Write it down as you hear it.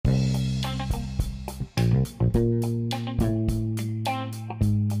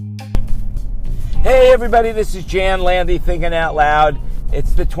Hey everybody, this is Jan Landy, Thinking Out Loud.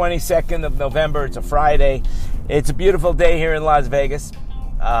 It's the 22nd of November. It's a Friday. It's a beautiful day here in Las Vegas.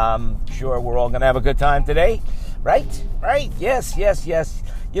 Sure, we're all going to have a good time today. Right? Yes.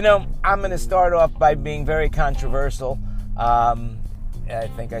 You know, I'm going to start off by being very controversial. I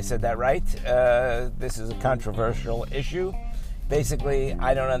think I said that right. This is a controversial issue. Basically,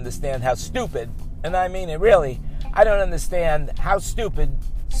 I don't understand how stupid, and I mean it really, I don't understand how stupid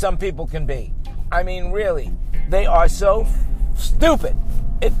some people can be. I mean, really, they are so stupid.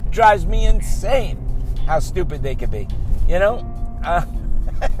 It drives me insane how stupid they can be. You know?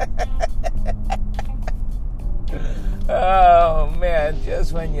 Oh, man,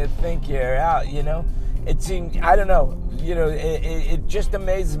 just when you think you're out, you know? It seems, I don't know, you know, it just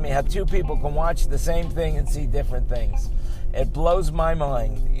amazes me how two people can watch the same thing and see different things. It blows my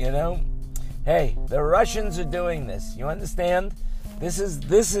mind, you know? Hey, the Russians are doing this. You understand? This is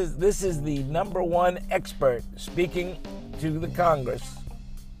the number one expert speaking to the Congress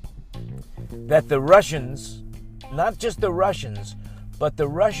that the Russians, not just the Russians, but the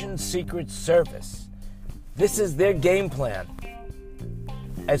Russian Secret Service, this is their game plan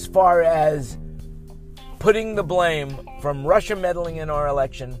as far as putting the blame from Russia meddling in our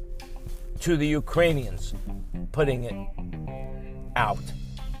election to the Ukrainians putting it out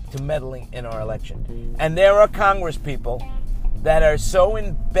to meddling in our election. And there are Congress people that are so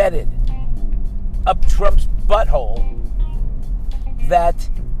embedded up Trump's butthole that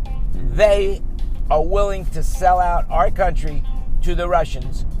they are willing to sell out our country to the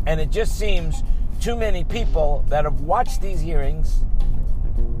Russians. And it just seems too many people that have watched these hearings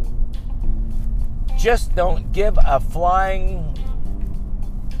just don't give a flying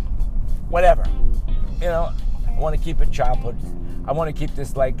whatever. You know, I want to keep it childhood. I want to keep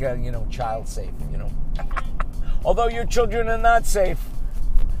this like, child safe, you know. Although your children are not safe.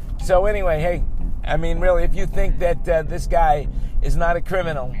 So anyway, hey, I mean, really, if you think that this guy is not a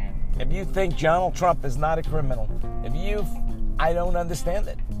criminal, if you think Donald Trump is not a criminal, I don't understand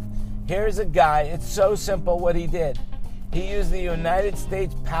it. Here's a guy, it's so simple what he did. He used the United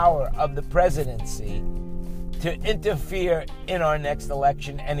States power of the presidency to interfere in our next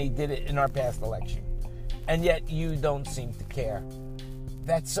election, and he did it in our past election. And yet you don't seem to care.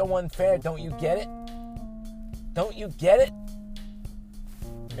 That's so unfair. Don't you get it? Don't you get it?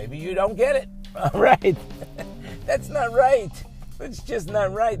 Maybe you don't get it. All right. That's not right. It's just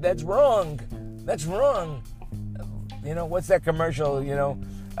not right. That's wrong. That's wrong. You know, what's that commercial, you know,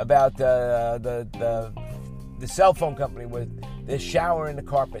 about the cell phone company with the shower in the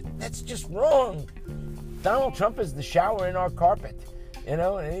carpet? That's just wrong. Donald Trump is the shower in our carpet. You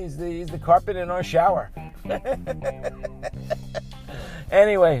know, he's the carpet in our shower.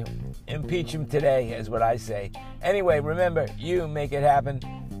 Anyway, impeach him today is what I say. Anyway, remember, you make it happen.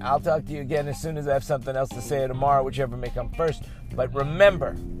 I'll talk to you again as soon as I have something else to say tomorrow, whichever may come first. But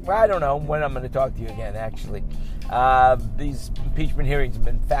remember, well, I don't know when I'm going to talk to you again, actually. These impeachment hearings have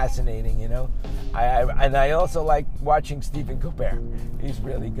been fascinating, you know. I also like watching Stephen Colbert. He's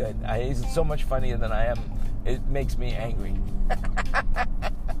really good. He's so much funnier than I am. It makes me angry.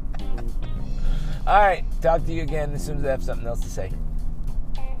 All right, talk to you again as soon as I have something else to say.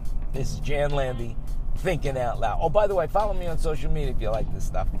 This is Jan Landy, Thinking Out Loud. Oh, by the way, follow me on social media if you like this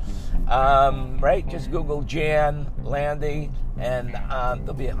stuff. Right? Just Google Jan Landy, and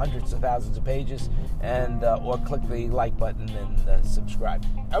there'll be hundreds of thousands of pages, and or click the like button and subscribe.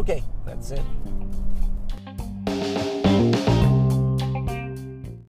 Okay, that's it.